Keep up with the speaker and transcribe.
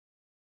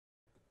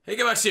Hey,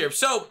 Max here.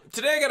 So,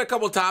 today I got a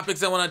couple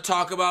topics I want to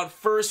talk about.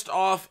 First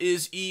off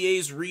is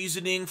EA's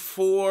reasoning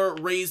for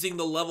raising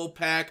the level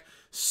pack.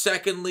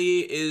 Secondly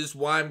is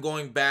why I'm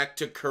going back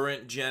to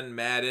current gen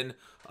Madden.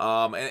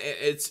 And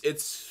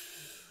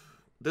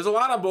there's a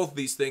lot on both of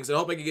these things. I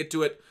hope I can get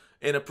to it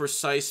in a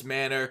precise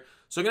manner.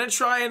 So I'm going to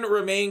try and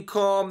remain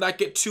calm, not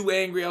get too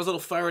angry. I was a little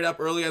fired up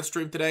early on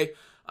stream today.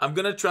 I'm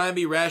going to try and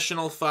be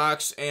rational,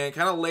 Fox, and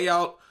kind of lay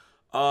out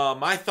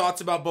my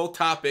thoughts about both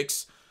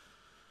topics.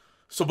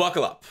 So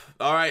buckle up.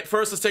 All right,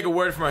 first let's take a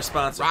word from our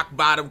sponsor. Rock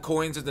Bottom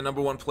Coins is the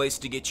 #1 place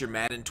to get your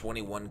Madden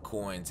 21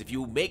 coins. If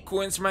you make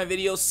coins for my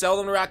videos, sell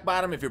them to Rock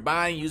Bottom. If you're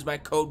buying, use my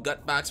code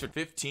GUTBOX for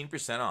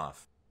 15%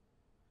 off.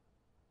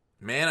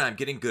 Man, I'm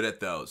getting good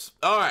at those.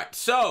 All right,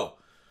 so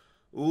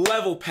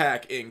level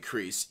pack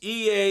increase.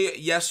 EA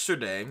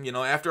yesterday,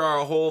 after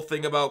our whole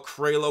thing about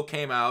Kralo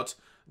came out,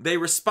 they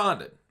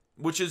responded,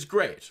 which is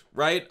great,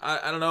 right?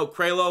 I don't know,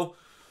 Kralo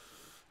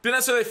didn't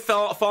necessarily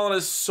fall on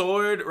his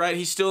sword, right?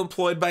 He's still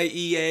employed by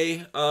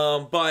EA,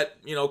 but,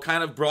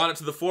 kind of brought it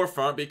to the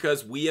forefront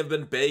because we have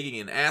been begging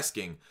and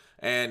asking,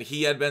 and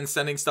he had been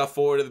sending stuff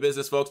forward to the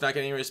business folks, not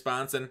getting any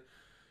response, and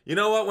you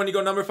know what? When you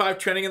go #5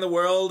 trending in the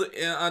world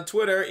on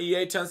Twitter,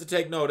 EA tends to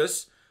take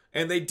notice,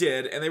 and they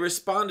did, and they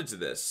responded to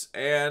this.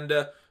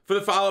 And for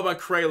the follow-up on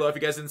Kralo, if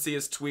you guys didn't see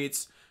his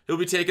tweets, he'll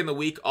be taking the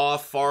week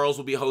off. Farrells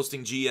will be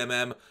hosting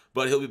GMM,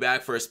 but he'll be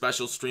back for a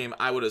special stream,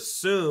 I would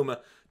assume,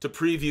 to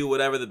preview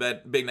whatever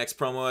the big next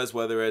promo is,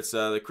 whether it's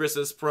the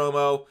Chris's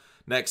promo,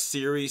 next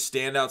series,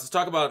 standouts. Let's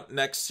talk about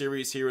next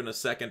series here in a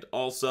second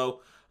also.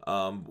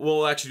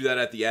 We'll actually do that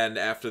at the end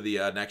after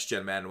the next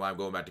gen Madden, why I'm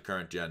going back to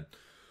current gen.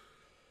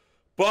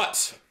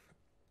 But,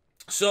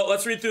 so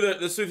let's read through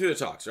the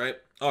talks, right?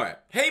 All right.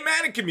 Hey,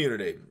 Madden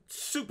community.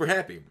 Super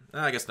happy.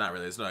 I guess not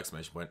really. There's no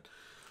exclamation point.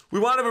 We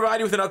want to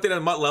provide you with an update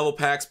on MUT level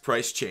packs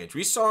price change.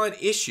 We saw an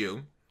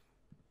issue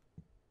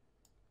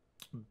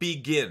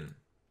begin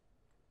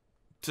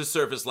to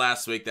surface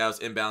last week that was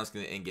imbalancing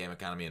the in-game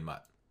economy in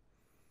MUT.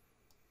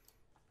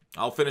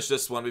 I'll finish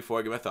this one before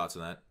I give my thoughts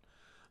on that.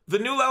 The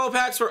new level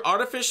packs were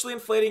artificially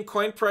inflating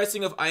coin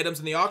pricing of items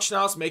in the auction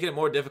house, making it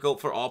more difficult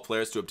for all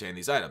players to obtain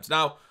these items.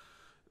 Now,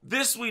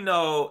 this we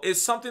know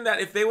is something that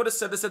if they would have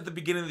said this at the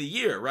beginning of the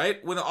year,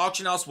 right? When the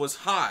auction house was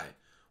high.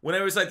 When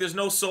it was like, there's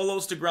no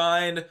solos to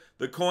grind,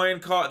 the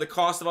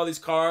cost of all these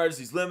cards,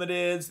 these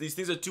limiteds, these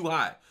things are too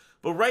high.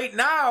 But right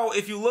now,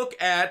 if you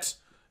look at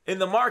in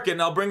the market,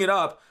 and I'll bring it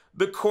up,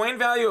 the coin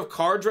value of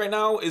cards right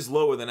now is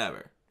lower than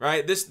ever,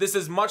 right? This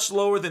is much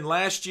lower than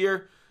last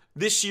year.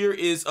 This year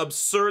is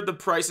absurd, the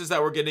prices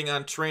that we're getting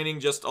on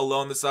training just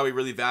alone. This is how we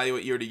really value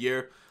it year to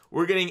year.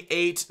 We're getting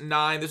 8,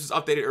 9. This was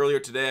updated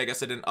earlier today. I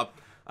guess I haven't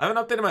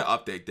updated my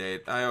update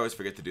date. I always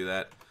forget to do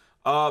that.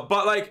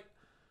 But like,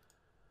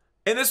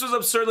 and this was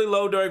absurdly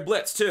low during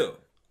Blitz too.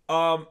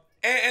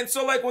 And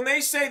so like when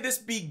they say this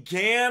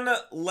began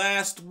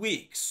last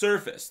week,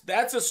 surfaced,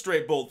 that's a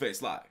straight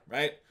bold-faced lie,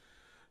 right?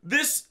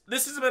 This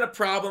has been a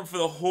problem for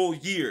the whole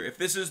year, if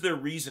this is their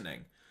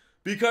reasoning.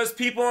 Because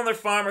people on their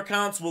farm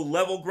accounts will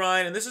level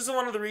grind, and this is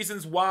one of the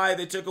reasons why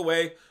they took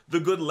away the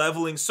good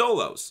leveling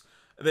solos.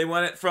 They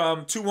went it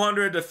from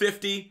 200 to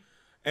 50,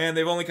 and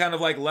they've only kind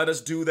of like let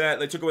us do that.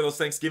 They took away those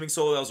Thanksgiving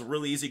solo, that was a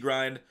really easy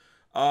grind.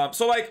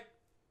 So like,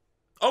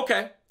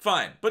 okay,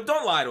 fine. But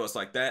don't lie to us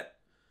like that.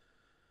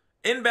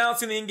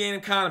 Imbalancing the in-game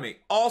economy,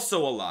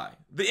 also a lie.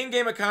 The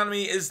in-game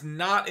economy is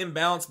not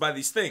imbalanced by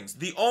these things.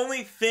 The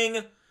only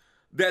thing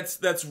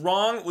that's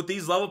wrong with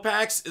these level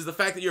packs is the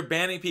fact that you're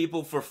banning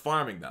people for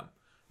farming them,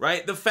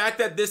 right? The fact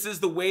that this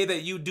is the way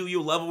that you do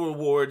your level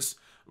rewards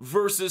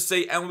versus,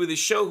 say, MLB The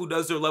Show, who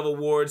does their level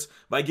rewards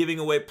by giving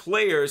away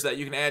players that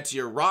you can add to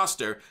your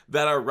roster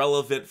that are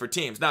relevant for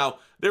teams. Now,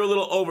 they're a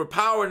little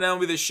overpowered in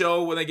MLB The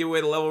Show when they give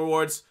away the level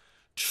rewards.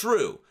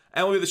 True.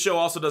 MLB The Show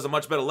also does a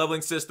much better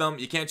leveling system.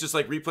 You can't just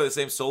like replay the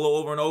same solo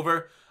over and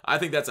over. I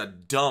think that's a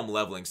dumb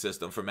leveling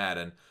system for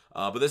Madden.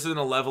 But this isn't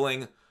a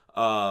leveling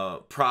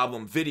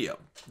problem video.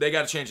 They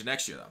got to change it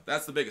next year though.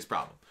 That's the biggest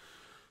problem.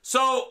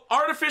 So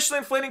artificially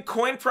inflating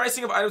coin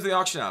pricing of items in the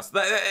auction house.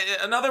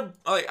 Another,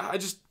 like,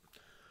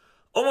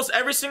 almost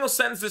every single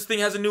sentence this thing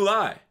has a new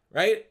lie,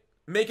 right?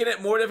 Making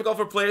it more difficult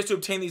for players to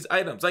obtain these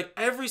items. Like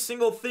every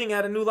single thing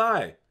had a new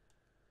lie.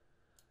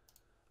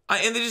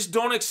 And they just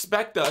don't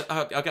expect us.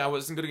 Okay, I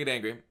wasn't gonna get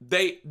angry.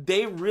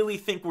 They really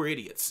think we're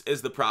idiots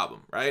is the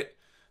problem, right?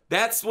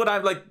 That's what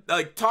I'm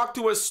like talk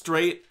to us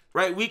straight,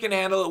 right? We can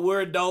handle it.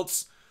 We're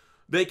adults.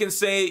 They can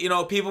say,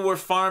 people were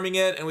farming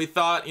it and we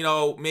thought,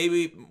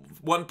 maybe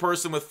one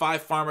person with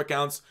 5 farm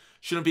accounts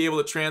shouldn't be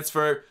able to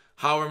transfer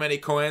however many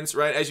coins,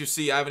 right? As you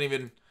see, I haven't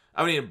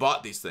even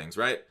bought these things,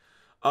 right?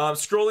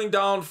 Scrolling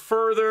down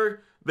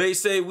further, they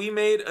say, we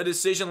made a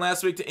decision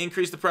last week to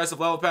increase the price of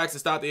level packs to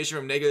stop the issue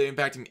from negatively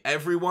impacting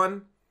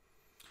everyone.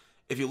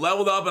 If you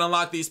leveled up and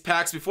unlocked these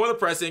packs before the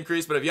price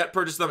increase, but have yet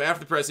purchased them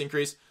after the price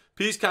increase,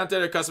 please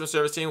contact our customer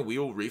service team. We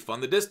will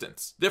refund the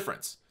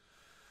difference.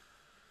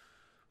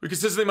 We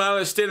consistently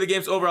monitor the state of the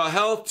game's overall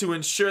health to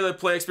ensure that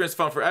play experience is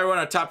fun for everyone.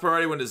 Our top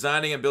priority when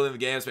designing and building the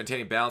game is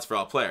maintaining balance for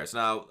all players.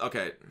 Now,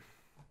 okay.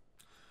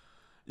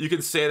 you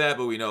can say that,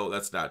 but we know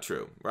that's not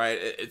true, right?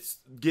 It's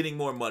getting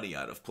more money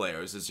out of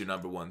players is your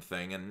number one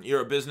thing. And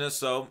you're a business,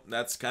 so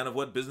that's kind of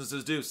what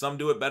businesses do. Some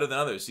do it better than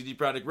others. CD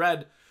Projekt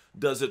Red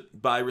does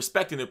it by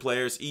respecting their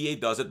players. EA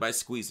does it by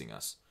squeezing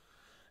us.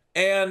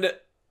 And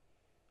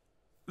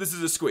this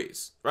is a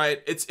squeeze,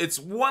 right? It's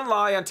one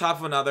lie on top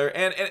of another.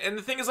 And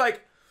the thing is,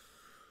 like,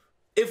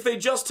 if they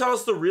just tell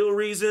us the real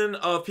reason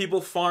of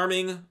people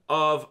farming,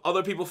 of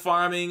other people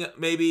farming,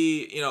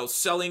 maybe, you know,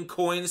 selling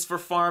coins for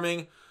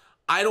farming,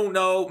 I don't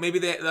know. Maybe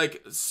they,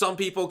 like, some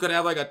people could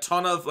have like a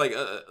ton of like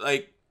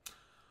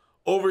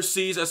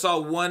overseas. I saw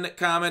one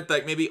comment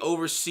like maybe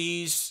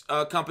overseas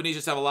companies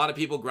just have a lot of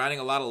people grinding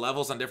a lot of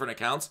levels on different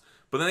accounts,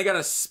 but then they got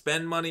to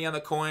spend money on the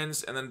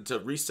coins and then to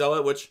resell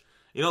it, which,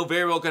 you know,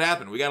 very well could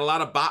happen. We got a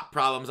lot of bot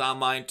problems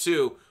online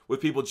too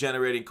with people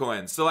generating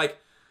coins. So like,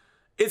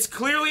 it's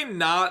clearly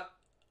not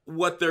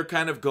what they're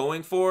kind of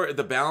going for,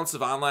 the balance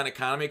of online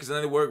economy, because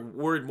then they were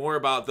worried more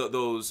about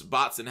those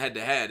bots than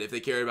head-to-head if they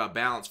cared about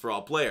balance for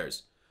all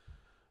players.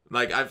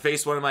 Like, I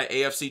faced one of my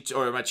AFC,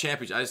 or my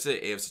championship, I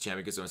say AFC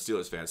champion because I'm a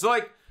Steelers fan. So,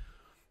 like,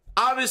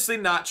 obviously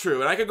not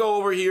true. And I could go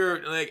over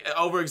here, like,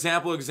 over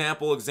example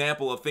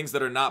of things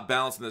that are not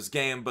balanced in this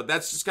game, but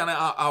that's just kind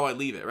of how I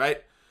leave it,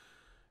 right?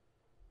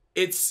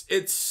 It's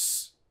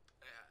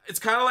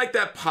kind of like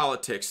that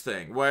politics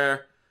thing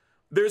where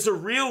there's a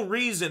real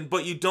reason,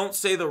 but you don't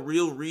say the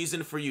real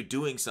reason for you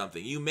doing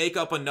something. You make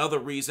up another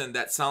reason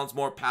that sounds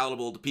more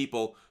palatable to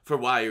people for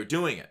why you're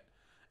doing it.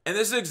 And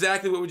this is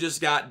exactly what we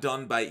just got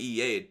done by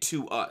EA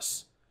to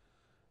us.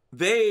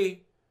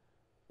 They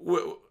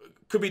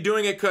could be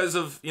doing it because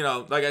of, you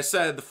know, like I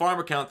said, the farm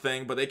account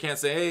thing, but they can't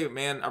say, hey,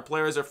 man, our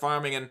players are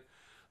farming and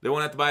they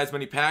won't have to buy as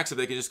many packs if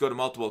they can just go to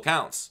multiple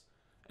accounts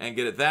and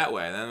get it that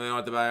way. And then they don't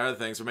have to buy other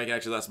things for making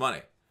actually less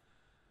money.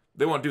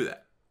 They won't do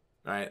that.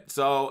 Right,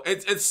 so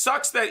it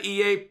sucks that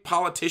EA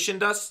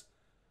politicianed us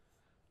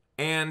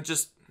and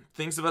just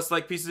thinks of us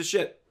like pieces of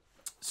shit.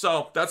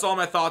 So that's all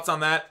my thoughts on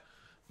that.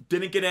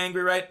 Didn't get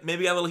angry, right?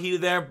 Maybe got a little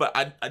heated there, but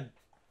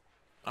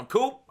I'm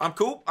cool. I'm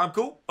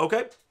cool.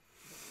 Okay.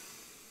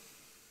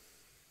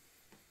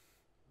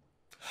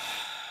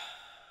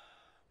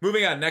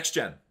 Moving on, next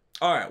gen.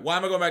 All right, why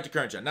am I going back to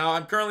current gen? Now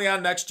I'm currently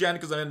on next gen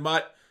because I'm in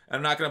MUT. And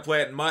I'm not going to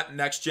play it in MUT.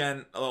 Next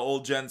gen,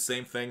 old gen,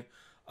 same thing.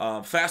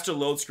 Faster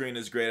load screen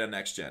is great on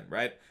next gen,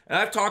 right? And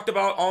I've talked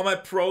about all my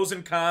pros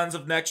and cons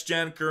of next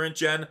gen, current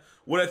gen,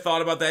 what I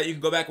thought about that. You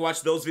can go back and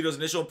watch those videos,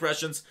 initial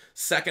impressions,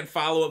 second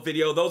follow-up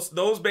video.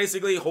 Those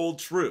basically hold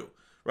true,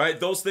 right?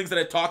 Those things that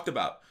I talked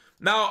about.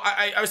 Now,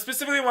 I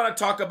specifically want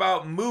to talk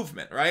about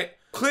movement, right?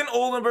 Clint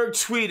Oldenburg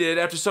tweeted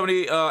after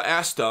somebody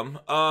asked him,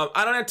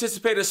 I don't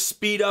anticipate a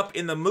speed up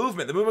in the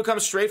movement. The movement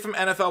comes straight from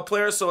NFL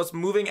players, so it's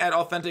moving at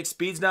authentic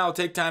speeds now. It'll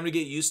take time to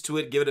get used to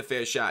it. Give it a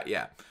fair shot.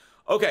 Yeah.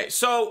 Okay,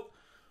 so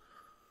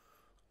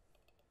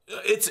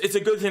it's a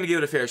good thing to give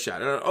it a fair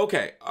shot.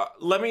 Okay,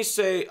 let me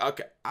say,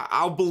 okay,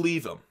 I'll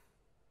believe him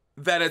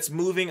that it's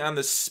moving on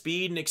the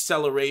speed and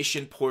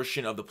acceleration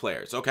portion of the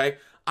players, okay?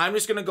 I'm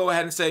just going to go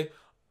ahead and say,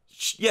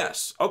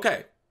 yes,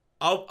 okay,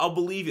 I'll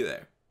believe you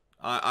there.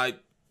 I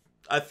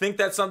think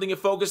that's something you're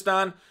focused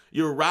on.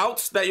 Your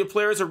routes that your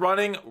players are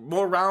running,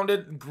 more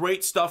rounded,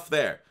 great stuff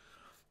there.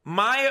 And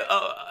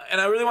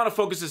I really want to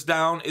focus this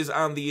down, is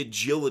on the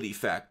agility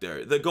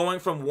factor. The going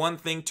from one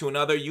thing to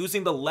another,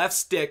 using the left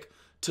stick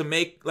to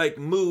make like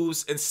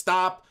moves and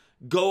stop,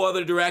 go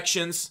other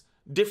directions,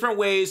 different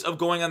ways of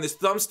going on this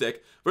thumbstick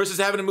versus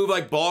having to move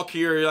like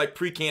bulky or like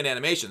pre-canned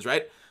animations,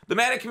 right? The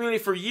Madden community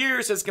for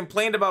years has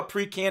complained about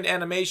pre-canned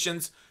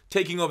animations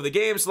taking over the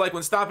game. So like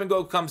when stop and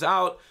go comes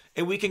out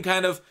and we can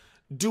kind of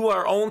do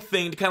our own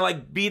thing to kind of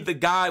like be the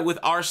guy with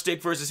our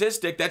stick versus his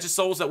stick, that just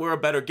shows that we're a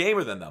better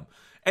gamer than them.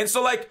 And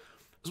so like,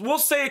 we'll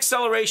say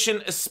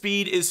acceleration,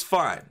 speed is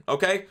fine,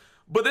 okay?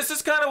 But this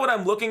is kind of what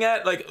I'm looking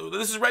at. Like,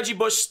 this is Reggie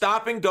Bush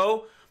stop and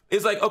go.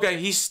 Is like, okay,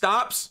 he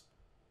stops,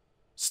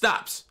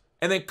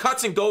 and then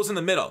cuts and goes in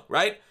the middle,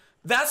 right?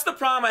 That's the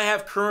problem I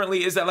have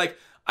currently, is that like,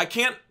 I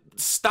can't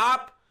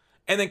stop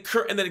and then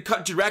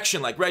cut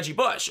direction like Reggie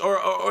Bush.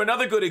 Or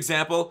another good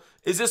example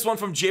is this one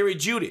from Jerry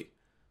Jeudy.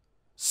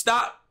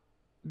 Stop,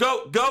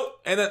 go,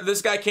 and then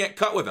this guy can't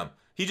cut with him.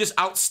 He just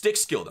stick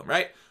skilled him,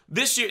 right?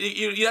 This year,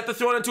 you have to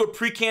throw it into a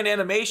pre-canned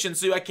animation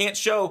so I can't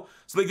show.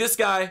 So like this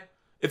guy,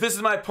 if this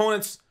is my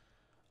opponent's,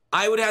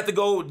 I would have to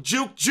go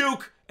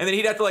juke, and then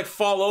he'd have to like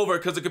fall over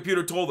because the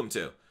computer told him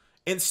to.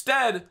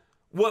 Instead,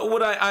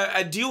 what I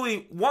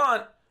ideally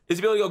want is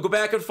to be able to go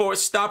back and forth,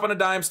 stop on a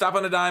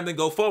dime, then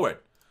go forward,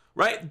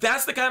 right?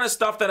 That's the kind of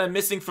stuff that I'm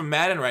missing from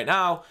Madden right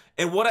now,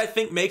 and what I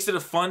think makes it a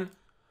fun,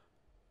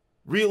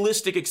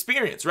 realistic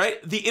experience,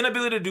 right? The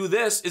inability to do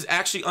this is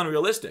actually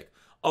unrealistic.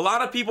 A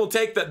lot of people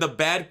take the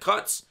bad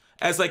cuts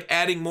as like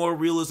adding more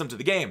realism to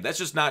the game. That's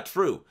just not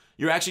true.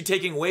 You're actually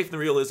taking away from the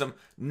realism,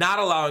 not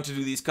allowing to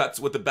do these cuts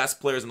with the best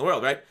players in the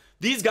world, right?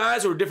 These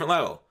guys are a different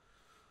level.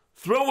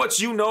 Throw what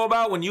you know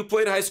about when you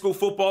played high school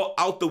football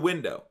out the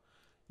window.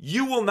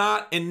 You will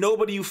not, and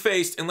nobody you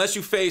faced, unless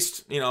you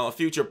faced, you know, a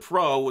future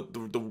pro with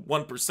the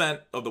 1%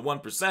 of the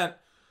 1%,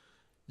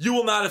 you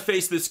will not have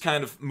faced this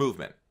kind of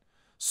movement.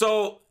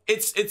 So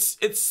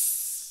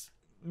it's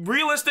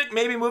realistic,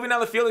 maybe moving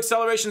down the field,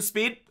 acceleration,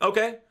 speed,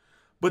 okay?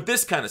 But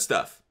this kind of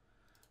stuff,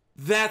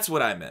 that's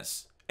what I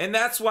miss. And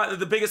that's why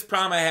the biggest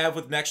problem I have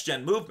with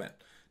next-gen movement.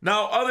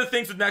 Now, other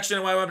things with next-gen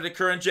and why I went to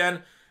current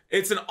gen,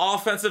 it's an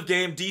offensive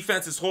game.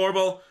 Defense is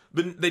horrible.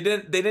 They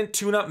didn't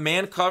tune up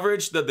man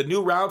coverage. The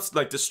new routes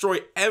like destroy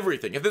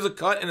everything. If there's a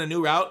cut in a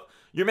new route,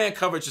 your man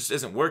coverage just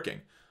isn't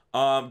working.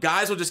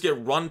 Guys will just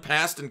get run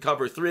past in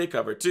cover 3,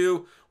 cover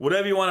 2,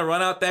 whatever you want to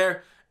run out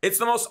there. It's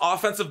the most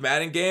offensive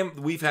Madden game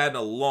we've had in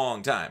a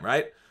long time,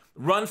 right?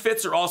 Run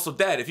fits are also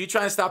dead. If you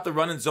try and stop the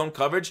run in zone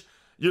coverage,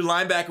 your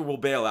linebacker will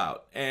bail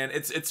out. And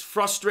it's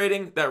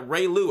frustrating that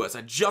Ray Lewis,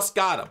 I just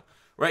got him,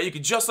 right? You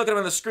can just look at him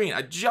on the screen.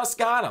 I just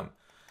got him.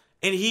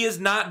 And he is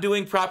not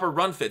doing proper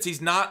run fits.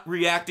 He's not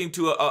reacting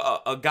to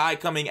a guy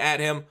coming at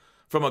him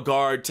from a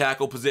guard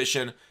tackle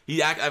position.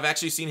 I've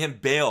actually seen him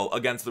bail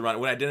against the run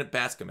when I didn't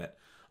pass commit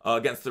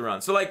against the run.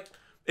 So, like,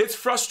 it's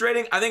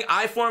frustrating. I think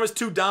I form is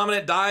too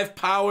dominant, dive,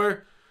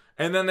 power.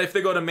 And then if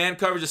they go to man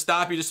coverage to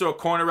stop, you just throw a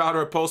corner route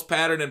or a post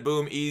pattern and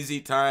boom, easy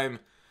time.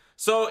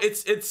 So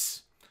it's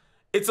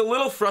a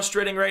little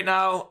frustrating right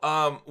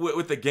now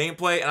with the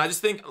gameplay. And I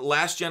just think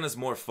last gen is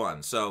more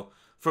fun. So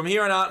from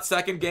here on out,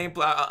 second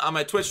gameplay on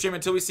my Twitch stream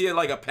until we see it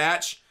like a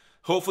patch.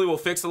 Hopefully we'll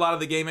fix a lot of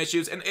the game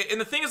issues. And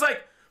the thing is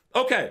like,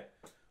 okay,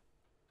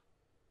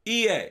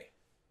 EA,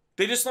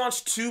 they just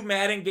launched 2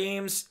 Madden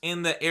games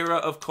in the era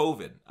of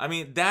COVID. I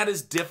mean, that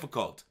is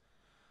difficult.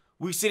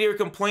 We sit here and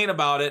complain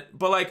about it,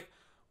 but like,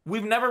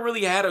 we've never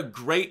really had a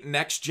great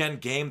next-gen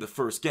game the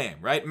first game,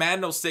 right?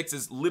 Madden 06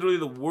 is literally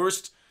the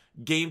worst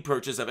game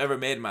purchase I've ever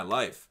made in my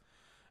life.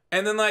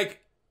 And then,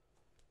 like,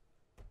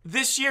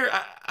 this year,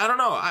 I don't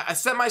know. I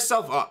set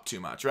myself up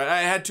too much, right?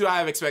 I had too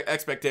high of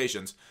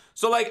expectations.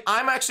 So, like,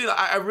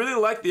 I really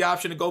like the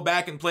option to go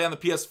back and play on the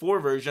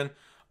PS4 version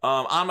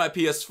on my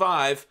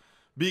PS5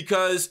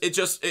 because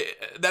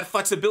that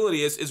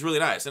flexibility is really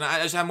nice. And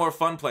I just have more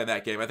fun playing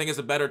that game. I think it's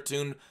a better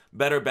tuned,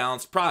 better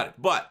balanced product.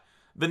 But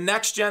the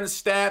next-gen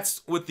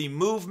stats with the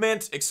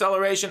movement,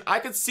 acceleration, I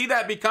could see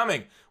that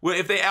becoming.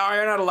 If they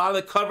iron out a lot of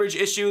the coverage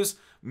issues,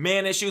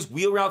 man issues,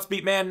 wheel routes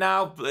beat man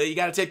now, you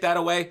got to take that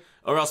away,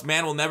 or else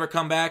man will never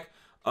come back.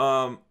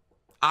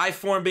 I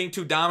form being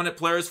too dominant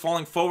players,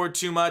 falling forward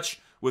too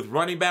much with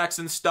running backs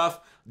and stuff,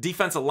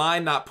 defensive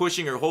line not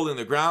pushing or holding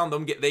the ground,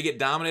 they get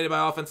dominated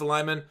by offensive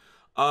linemen.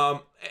 And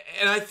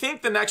I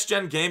think the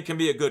next-gen game can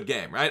be a good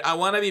game, right? I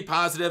want to be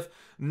positive.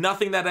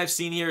 Nothing that I've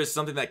seen here is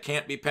something that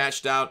can't be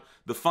patched out.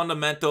 The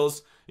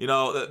fundamentals, you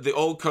know, the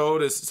old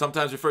code is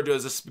sometimes referred to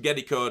as a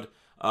spaghetti code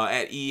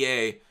at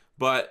EA,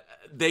 but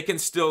they can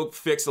still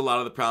fix a lot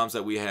of the problems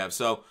that we have.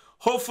 So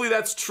hopefully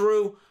that's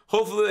true.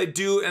 Hopefully they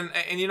do.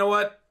 And you know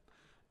what?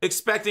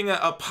 Expecting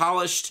a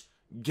polished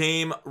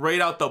game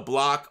right out the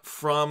block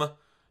from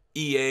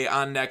EA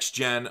on next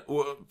gen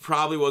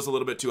probably was a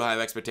little bit too high of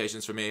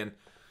expectations for me.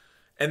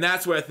 And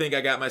that's where I think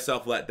I got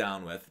myself let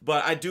down with.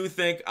 But I do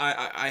think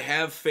I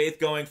have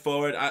faith going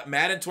forward.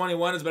 Madden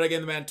 21 is better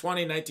game than Madden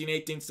 20, 19,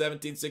 18,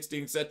 17,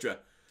 16, etc.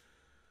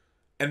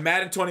 And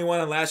Madden 21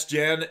 on last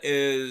gen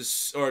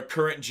or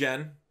current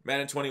gen,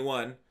 Madden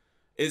 21,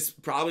 is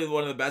probably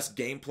one of the best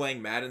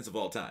game-playing Maddens of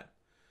all time.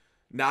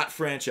 Not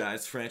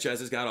franchise.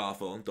 Franchises got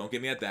awful. Don't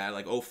get me at that.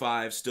 Like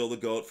 05, still the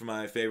GOAT for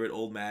my favorite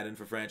old Madden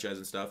for franchise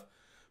and stuff.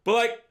 But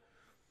like,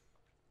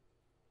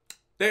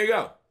 there you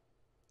go.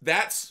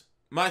 That's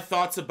my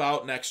thoughts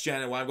about next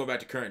gen and why I'm going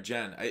back to current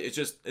gen.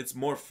 It's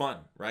more fun,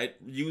 right?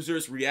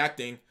 Users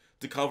reacting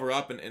to cover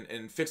up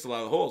and fix a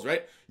lot of the holes,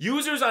 right?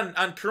 Users on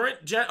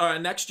current gen or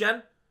on next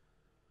gen,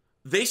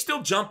 they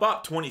still jump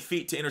up 20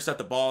 feet to intercept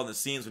the ball in the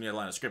seams when you're at the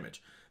line of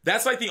scrimmage.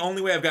 That's like the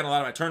only way I've gotten a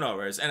lot of my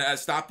turnovers and I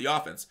stopped the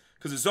offense.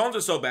 Because the zones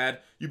are so bad,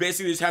 you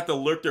basically just have to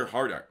lurk their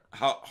heart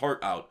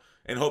out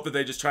and hope that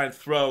they just try and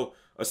throw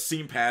a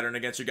seam pattern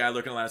against your guy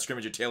lurking in the line of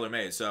scrimmage at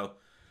tailor-made. So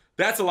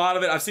that's a lot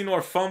of it. I've seen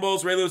more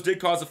fumbles. Ray Lewis did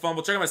cause a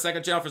fumble. Check out my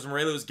second channel for some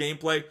Ray Lewis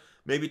gameplay,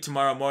 maybe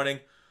tomorrow morning.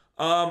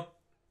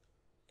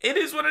 It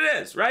is what it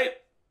is, right?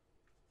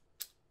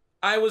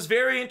 I was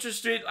very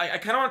interested. I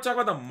kind of want to talk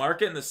about the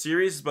market in the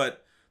series,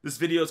 but this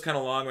video is kind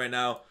of long right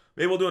now.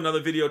 Maybe we'll do another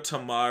video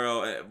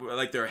tomorrow.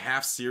 Like their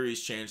half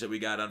series change that we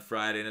got on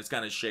Friday, and it's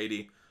kind of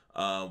shady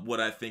what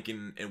I think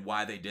and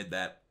why they did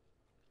that.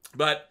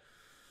 But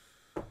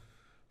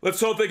let's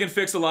hope they can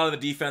fix a lot of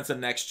the defense in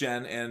next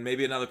gen, and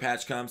maybe another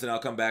patch comes and I'll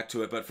come back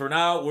to it. But for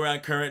now, we're on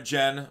current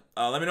gen.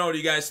 Let me know what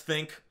you guys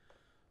think.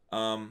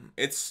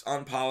 It's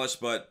unpolished,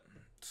 but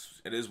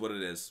it is what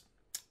it is.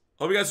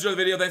 Hope you guys enjoyed the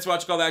video. Thanks for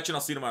watching Call to Action.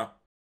 I'll see you tomorrow.